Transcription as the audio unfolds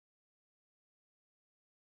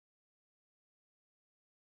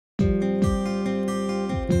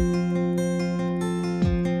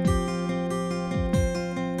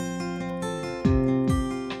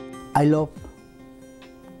I love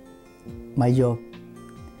my job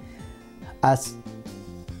as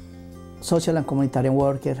social and humanitarian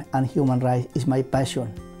worker, and human rights is my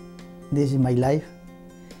passion. This is my life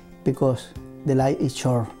because the life is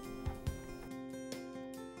short.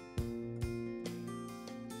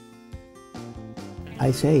 I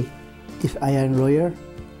say, if I am a lawyer,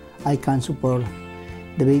 I can support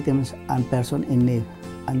the victims and persons in need,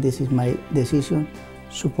 and this is my decision: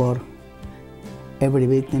 support every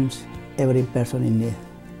victim, every person in need.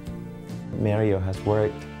 Mario has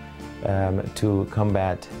worked to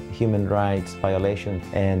combat human rights violations,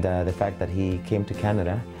 and the fact that he came to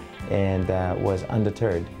Canada and was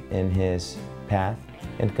undeterred in his path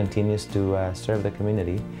and continues to serve the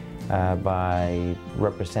community by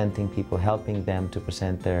representing people, helping them to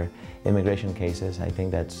present their immigration cases. I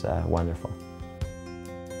think that's wonderful.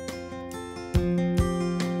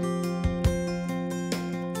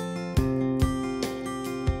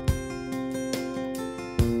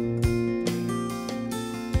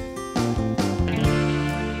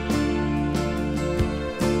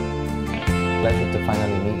 Pleasure to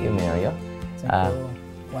finally meet you, Mario.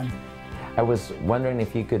 I was wondering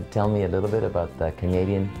if you could tell me a little bit about the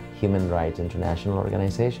Canadian Human Rights International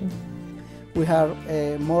Organization. We have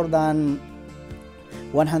more than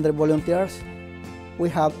 100 volunteers. We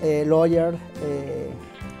have a lawyer, a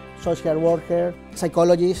social worker,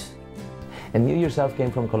 psychologist. And you yourself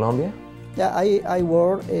came from Colombia? Yeah, I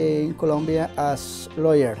work in Colombia as a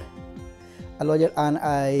lawyer, and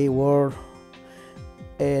I work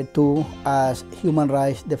too as human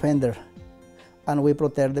rights defender, and we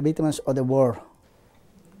protect the victims of the war.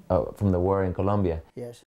 Oh, from the war in Colombia?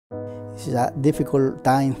 Yes. This is a difficult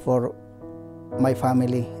time for my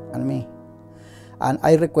family and me, and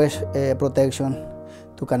I request protection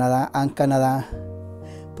to Canada, and Canada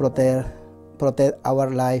protect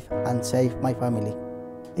our life and save my family.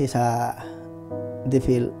 It's a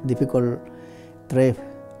difficult trip.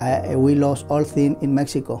 We lost all things in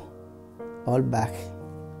Mexico, all back.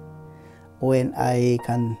 When I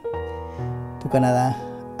came to Canada,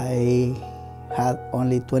 I had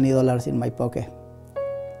only $20 in my pocket.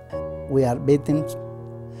 We are victims,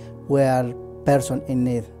 we are persons in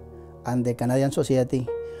need, and the Canadian society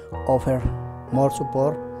offers more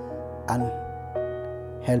support and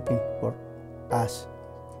helping for us,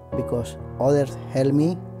 because others help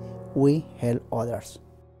me, we help others.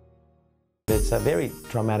 It's a very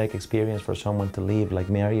traumatic experience for someone to leave, like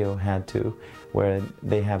Mario had to, where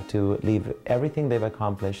they have to leave everything they've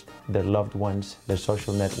accomplished, their loved ones, their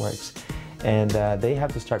social networks, and they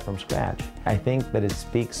have to start from scratch. I think that it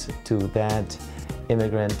speaks to that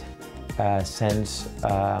immigrant sense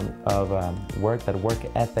of work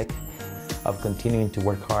ethic, of continuing to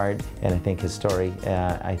work hard, and I think his story,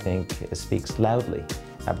 speaks loudly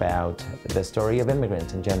about the story of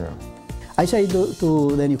immigrants in general. I say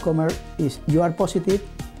to the newcomer is, you are positive,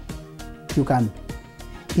 you can.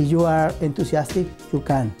 If you are enthusiastic, you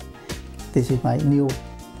can. This is my new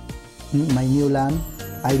land.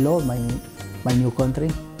 I love my new country,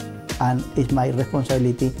 and it's my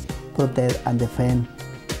responsibility to protect and defend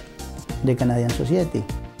the Canadian society.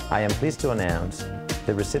 I am pleased to announce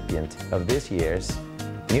the recipient of this year's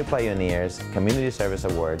New Pioneers Community Service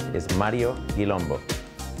Award is Mario Guilombo.